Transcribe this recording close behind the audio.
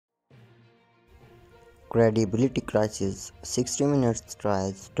Credibility crisis. 60 Minutes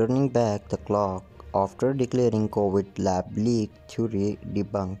tries turning back the clock after declaring COVID lab leak theory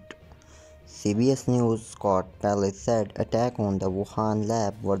debunked. CBS News Scott Pelley said attack on the Wuhan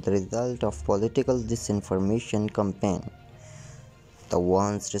lab were the result of political disinformation campaign. The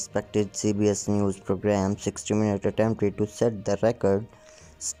once respected CBS News program 60 Minutes attempted to set the record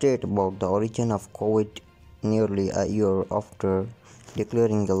straight about the origin of COVID nearly a year after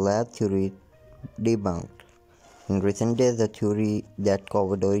declaring the lab theory debunked. In recent days, the theory that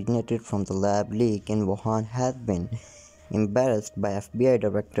COVID originated from the lab leak in Wuhan has been embarrassed by FBI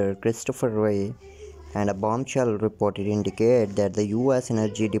Director Christopher Wray, and a bombshell report indicates that the U.S.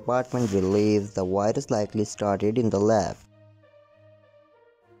 Energy Department believes the virus likely started in the lab.